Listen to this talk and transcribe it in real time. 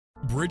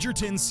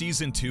Bridgerton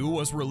Season 2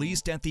 was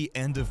released at the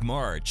end of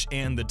March,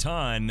 and the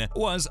ton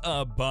was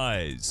a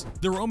buzz.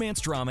 The romance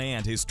drama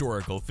and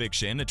historical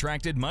fiction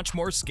attracted much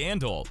more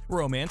scandal,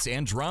 romance,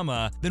 and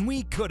drama than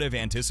we could have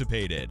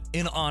anticipated.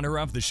 In honor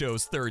of the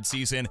show's third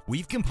season,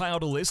 we've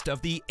compiled a list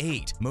of the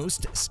 8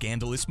 most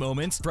scandalous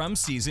moments from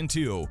Season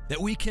 2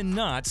 that we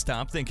cannot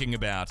stop thinking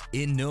about.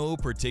 In no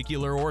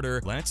particular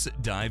order, let's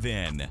dive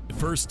in.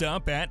 First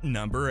up at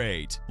number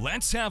 8.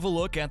 Let's have a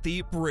look at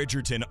the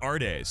Bridgerton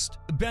artist.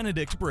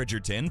 Benedict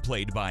Bridgerton,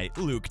 played by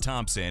Luke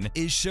Thompson,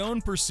 is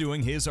shown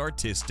pursuing his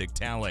artistic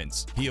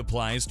talents. He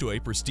applies to a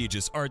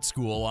prestigious art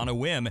school on a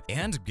whim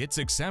and gets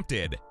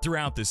accepted.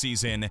 Throughout the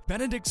season,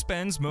 Benedict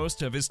spends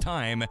most of his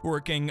time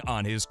working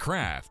on his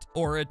craft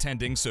or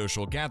attending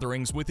social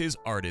gatherings with his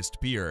artist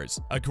peers.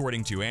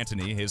 According to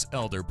Anthony, his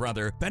elder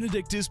brother,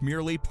 Benedict is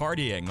merely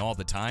partying all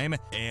the time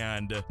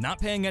and not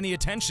paying any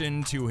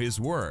attention to his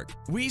work.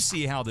 We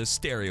see how this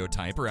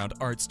stereotype around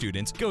art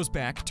students goes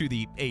back to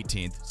the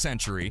 18th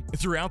century.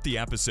 Throughout the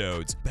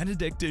episodes,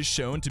 Benedict is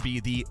shown to be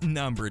the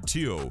number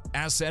 2.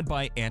 As said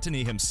by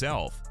Anthony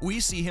himself, we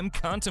see him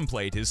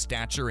contemplate his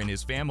stature in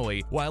his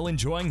family while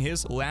enjoying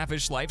his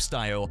lavish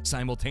lifestyle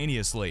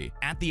simultaneously.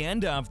 At the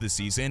end of the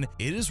season,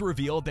 it is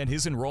revealed that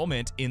his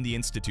enrollment in the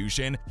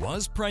institution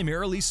was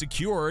primarily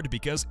secured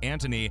because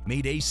Anthony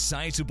made a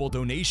sizable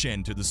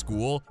donation to the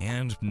school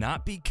and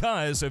not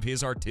because of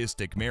his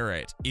artistic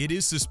merit. It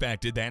is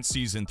suspected that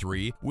Season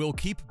 3 will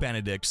keep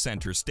Benedict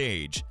center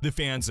stage. The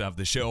fans of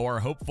the show are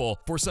hopeful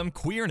for some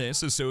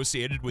queerness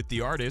associated with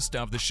the artist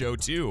of the show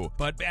too,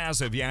 but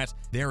as of yet,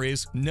 there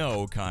is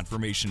no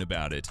confirmation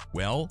about it.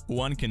 Well,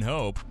 one can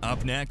hope.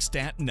 Up next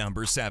at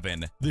number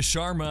 7, the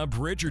Sharma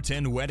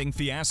Bridgerton wedding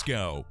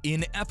fiasco.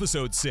 In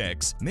episode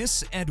 6,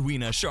 Miss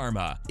Edwina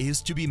Sharma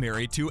is to be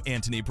married to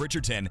Anthony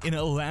Bridgerton in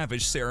a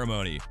lavish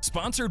ceremony,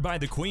 sponsored by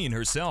the Queen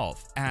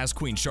herself. As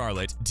Queen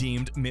Charlotte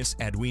deemed Miss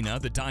Edwina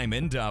the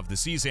diamond of the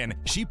season,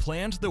 she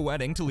planned the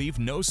wedding to leave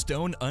no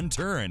stone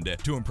unturned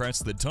to impress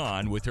the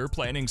Don with her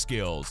planning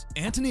skills.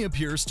 Anthony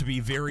appears to be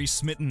very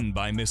smitten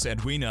by Miss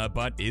Edwina,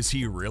 but is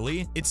he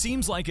really? It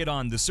seems like it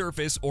on the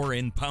surface, or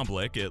in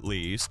public at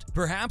least.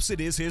 Perhaps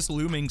it is his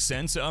looming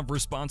sense of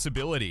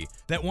responsibility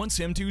that wants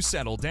him to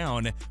settle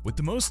down with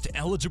the most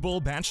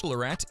eligible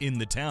bachelorette in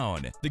the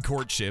town. The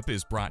courtship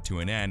is brought to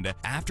an end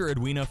after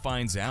Edwina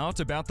finds out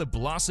about the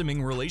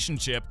blossoming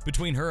relationship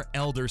between her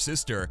elder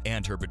sister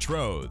and her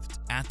betrothed.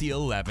 At the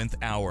 11th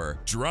hour,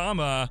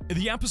 drama!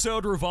 The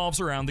episode revolves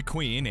around the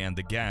Queen and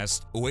the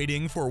guest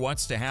waiting for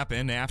what's to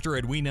happen after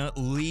Edwina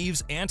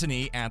leaves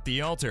Anthony at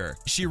the altar.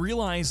 She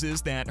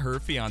realizes that her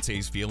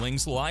fiancé's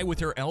feelings lie with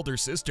her elder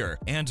sister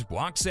and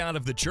walks out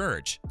of the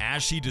church.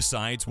 As she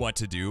decides what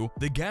to do,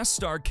 the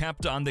guests are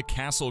kept on the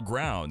castle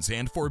grounds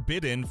and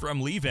forbidden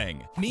from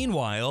leaving.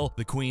 Meanwhile,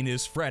 the Queen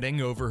is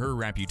fretting over her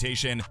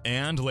reputation,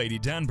 and Lady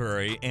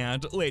Danbury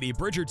and Lady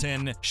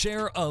Bridgerton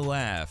share a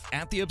laugh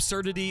at the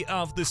absurdity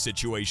of the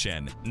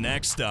situation.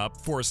 Next up,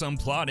 for some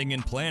plotting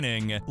and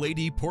planning,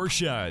 Lady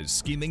Portia's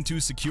scheming to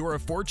secure a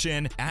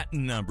fortune at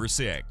number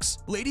 6.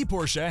 Lady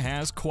Portia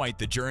has quite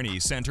the journey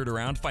centered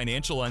around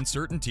financial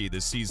uncertainty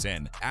this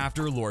season.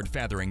 After Lord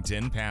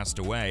Featherington passed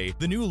away,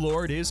 the new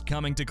lord is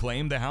coming to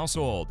claim the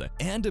household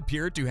and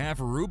appeared to have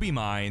ruby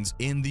mines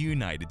in the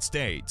United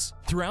States.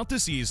 Throughout the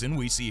season,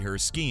 we see her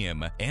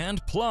scheme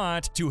and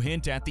plot to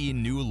hint at the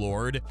new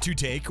lord to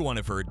take one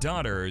of her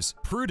daughters,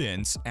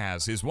 Prudence,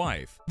 as his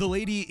wife. The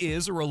lady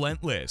is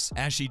relentless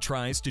as she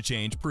tries to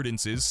change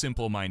Prudence's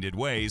simple-minded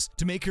ways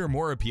to make her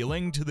more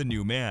appealing to the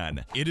new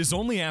man. It is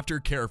only after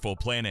careful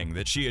planning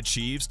that she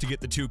achieves to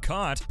get the two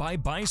caught by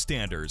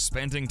bystanders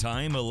spending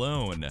time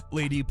alone.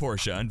 Lady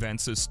Portia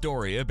invents a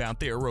story about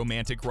their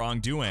romantic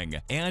wrongdoing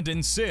and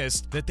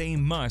insists that they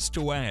must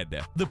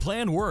wed. The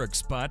plan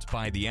works, but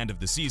by the end of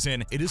the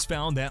season, it is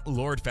found that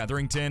Lord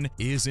Featherington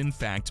is in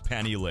fact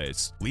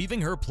penniless,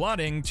 leaving her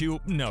plotting to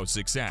no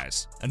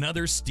success.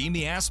 Another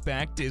steamy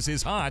aspect is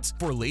his hots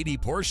for Lady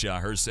Portia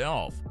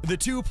herself. The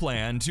two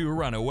plan to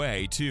run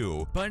away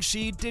too, but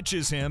she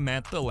ditches him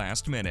at the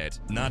last minute.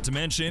 Not to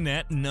mention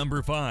at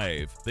number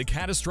 5, the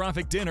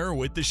catastrophic dinner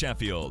with the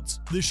Sheffields.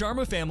 The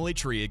Sharma family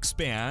tree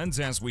expands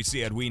as we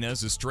see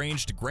Edwina's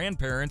estranged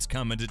grandparents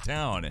come into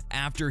town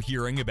after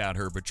hearing about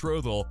her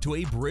betrothal to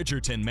a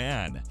Bridgerton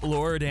man.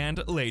 Lord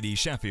and Lady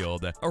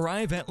Sheffield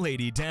arrive at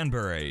Lady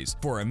Danbury's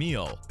for a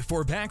meal.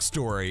 For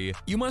backstory,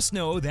 you must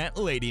know that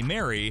Lady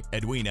Mary,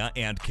 Edwina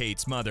and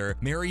Kate's mother,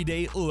 married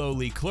a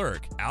lowly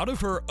clerk out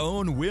of her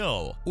own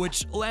will,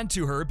 which led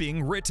to her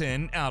being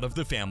written out of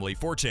the family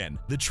fortune.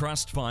 The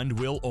trust fund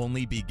will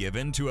only be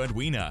given to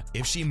Edwina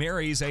if she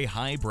marries a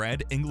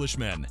high-bred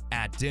Englishman.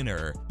 At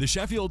dinner, the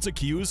Sheffields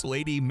accuse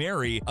Lady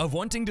Mary of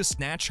wanting to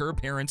snatch her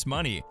parents'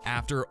 money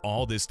after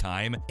all this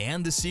time,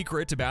 and the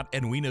secret about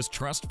Edwina's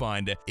trust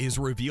fund is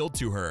revealed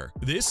to her.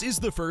 This is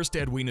the first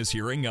Edwina's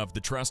hearing of the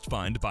trust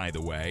fund, by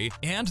the way,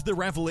 and the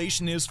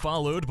revelation is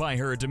followed by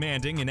her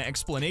demanding an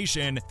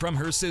explanation from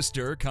her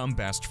sister come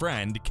best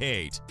friend,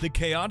 Kate. The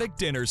chaotic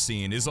dinner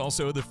scene is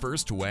also the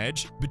first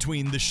wedge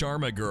between the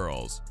Sharma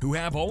girls, who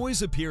have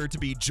always appeared to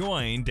be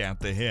joined at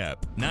the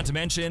hip. Not to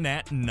mention,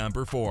 at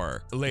number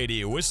 4,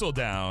 Lady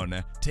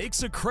Whistledown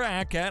takes a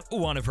crack at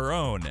one of her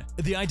own.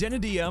 The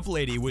identity of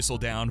Lady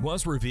Whistledown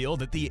was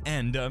revealed at the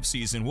end of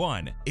Season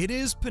 1. It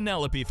is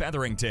Penelope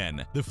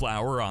Featherington, the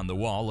flower on the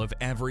wall of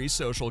every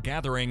social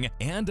gathering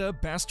and a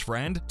best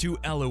friend to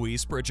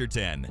Eloise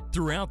Bridgerton.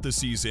 Throughout the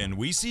season,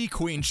 we see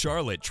Queen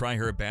Charlotte try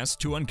her best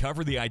to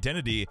uncover the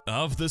identity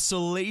of the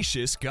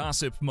salacious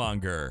gossip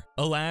monger.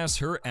 Alas,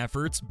 her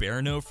efforts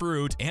bear no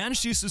fruit, and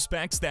she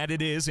suspects that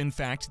it is, in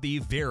fact, the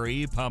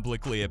very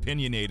publicly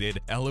opinionated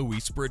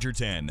Eloise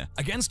Bridgerton,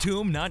 against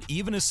whom not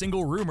even a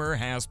single rumor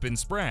has been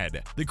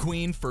spread. The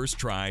Queen first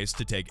tries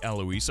to take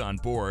Eloise on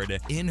board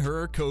in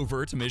her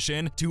covert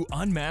mission to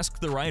unmask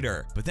the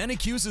writer, but then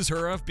accuses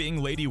her of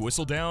being Lady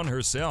Whistledown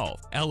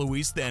herself.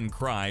 Eloise then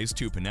cries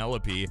to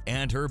Penelope,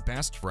 and her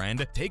best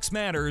friend takes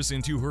matters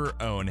into her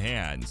own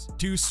hands.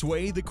 To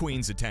sway the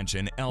Queen's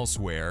attention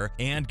elsewhere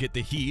and get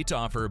the heat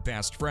off her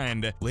best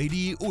friend,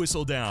 Lady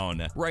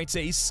Whistledown writes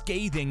a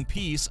scathing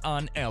piece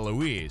on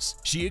Eloise.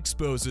 She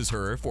exposes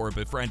her for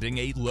befriending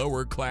a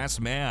lower-class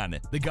man.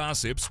 The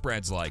gossip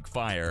spreads like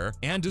fire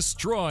and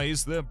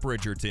destroys the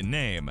Bridgerton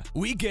name.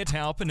 We get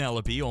how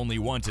Penelope only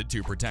wanted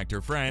to protect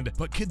her friend,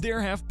 but could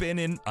there have been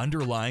an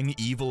underlying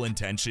evil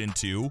intention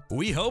too?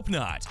 We hope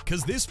not,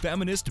 because this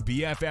feminist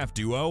BFF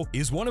duo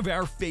is one of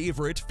our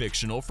favorite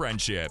fictional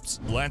friendships.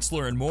 Let's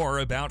learn more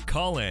about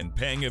Colin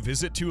paying a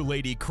visit to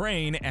Lady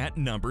Crane at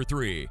number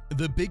 3.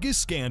 The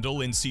biggest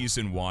scandal in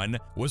Season 1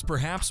 was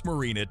perhaps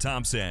Marina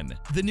Thompson.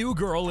 The new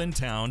girl in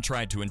town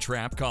tried to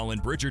entrap Colin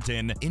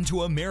Bridgerton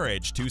into a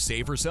marriage to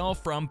save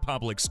herself from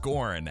public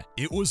scorn.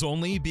 It was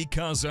only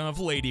because of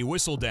Lady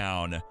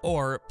Whistledown,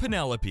 or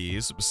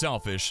Penelope's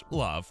selfish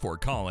love for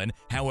Colin,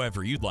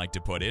 however you'd like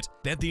to put it,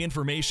 that the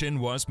information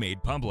was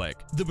made public.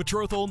 The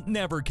betrothal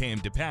never came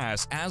to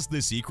pass as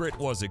the secret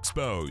was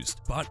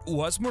exposed. But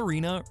was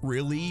Marina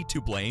really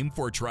to blame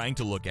for trying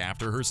to look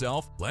after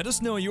herself? Let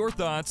us know your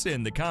thoughts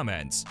in the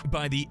comments.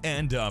 By the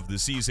end of the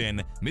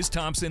season, Miss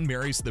Thompson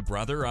marries the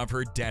brother of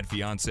her dead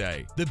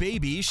fiancé. The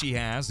baby she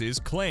has is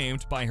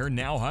claimed by her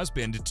now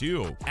husband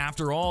too.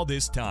 After all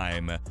this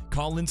time,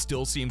 Colin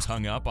still seems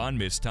hung up on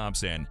Miss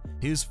Thompson,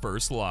 his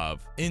first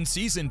love. In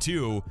Season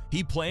 2,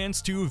 he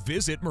plans to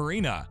visit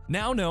Marina,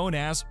 now known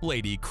as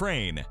Lady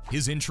Crane.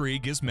 His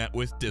intrigue is met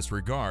with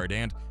disregard,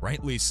 and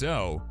rightly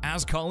so,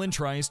 as Colin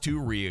tries to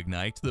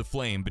reignite the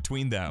flame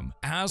between them.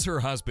 As her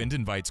husband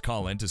invites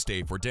Colin to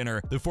stay for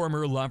dinner, the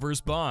former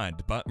lovers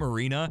bond, but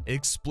Marina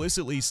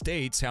explicitly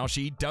states how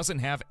she doesn't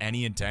have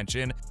any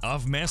intention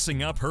of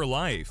messing up her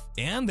life,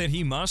 and that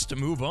he must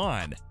move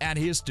on. At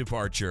his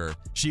departure,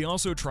 she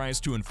also tries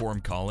to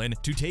inform Colin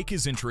to take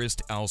his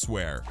interest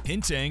elsewhere,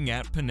 hinting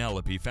at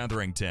Penelope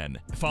Featherington.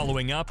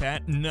 Following up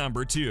at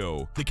number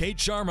 2, the Kate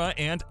Sharma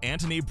and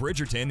Anthony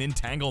Bridgerton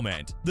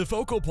entanglement. The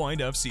focal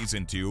point of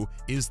Season 2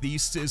 is the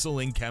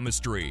sizzling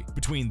chemistry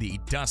between the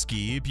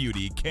dusky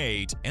beauty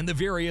Kate and the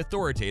very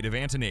authoritative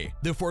Anthony.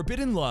 The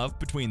forbidden love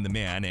between the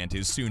man and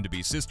his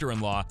soon-to-be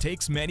sister-in-law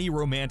takes many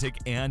romantic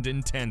and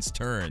intense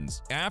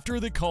turns. After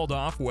the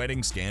called-off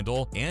wedding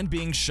scandal and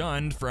being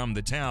shunned from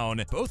the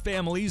town, both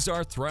families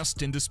are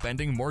thrust into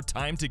spending more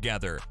time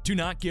together to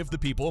not give the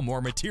people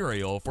more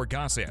material for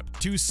gossip.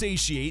 To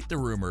satiate the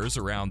rumors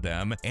around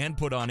them and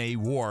put on a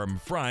warm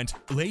front,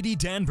 Lady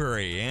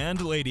Danbury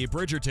and Lady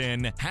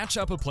Bridgerton hatch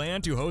up a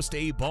plan to host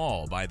a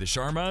ball by the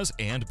Sharmas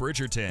and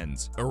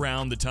Bridgertons.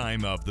 Around the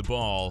time of the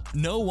ball,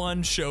 no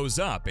one shows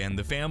up and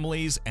the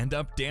families end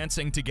up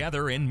dancing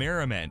together in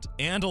merriment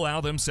and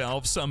allow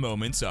themselves some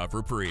moments of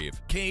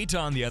reprieve. Kate,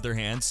 on the other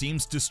hand,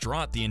 seems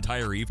distraught the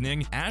entire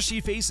evening as she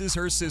faces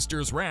her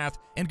sister's wrath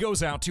and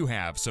goes out to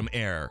have some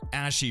air.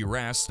 As she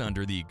rests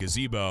under the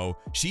gazebo,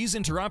 she's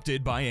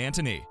interrupted by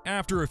Anthony.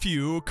 After a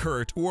few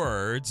curt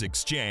words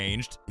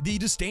exchanged, the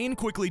disdain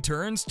quickly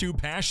turns to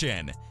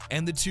passion,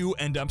 and the two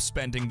end up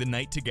spending the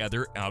night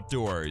together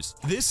outdoors.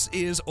 This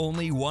is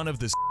only one of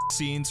the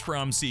scenes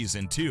from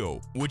Season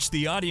 2, which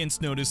the audience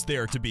noticed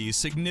there to be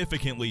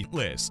significantly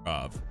less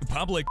of.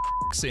 Public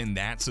in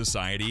that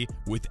society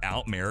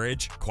without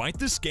marriage, quite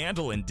the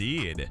scandal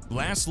indeed.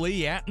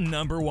 Lastly, at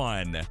number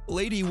 1,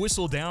 Lady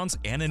Whistledown's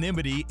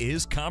anonymity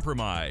is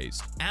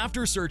compromised.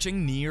 After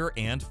searching near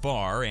and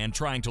far and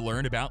trying to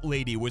learn about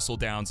Lady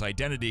Whistledown's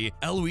identity,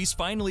 Eloise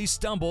finally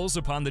stumbles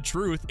upon the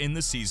truth in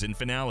the season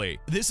finale.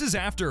 This is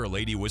after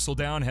Lady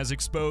Whistledown has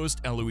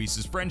exposed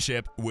Eloise's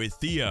friendship with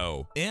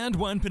Theo, and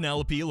when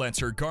Penelope lets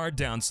her guard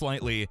down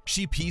slightly,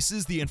 she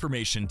pieces the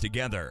information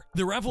together.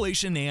 The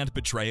revelation and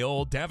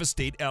betrayal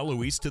devastate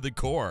Eloise to the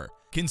core,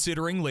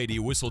 considering Lady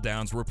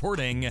Whistledown's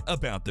reporting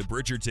about the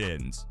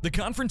Bridgertons. The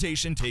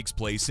confrontation takes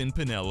place in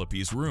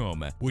Penelope's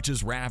room, which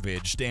is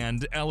ravaged,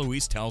 and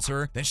Eloise tells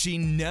her that she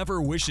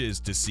never wishes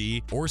to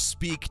see or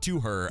speak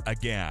to her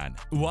again.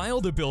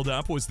 While the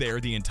buildup was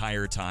there the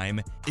entire time,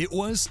 it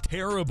was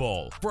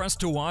terrible for us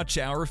to watch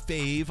our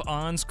fave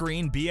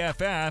on-screen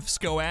BFFs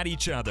go at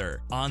each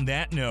other. On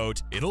that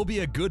note, it'll be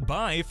a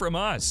goodbye from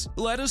us.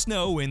 Let us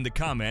know in the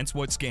comments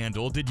what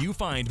scandal did you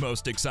find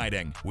most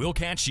exciting. We'll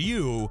catch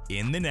you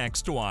in the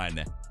next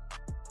one.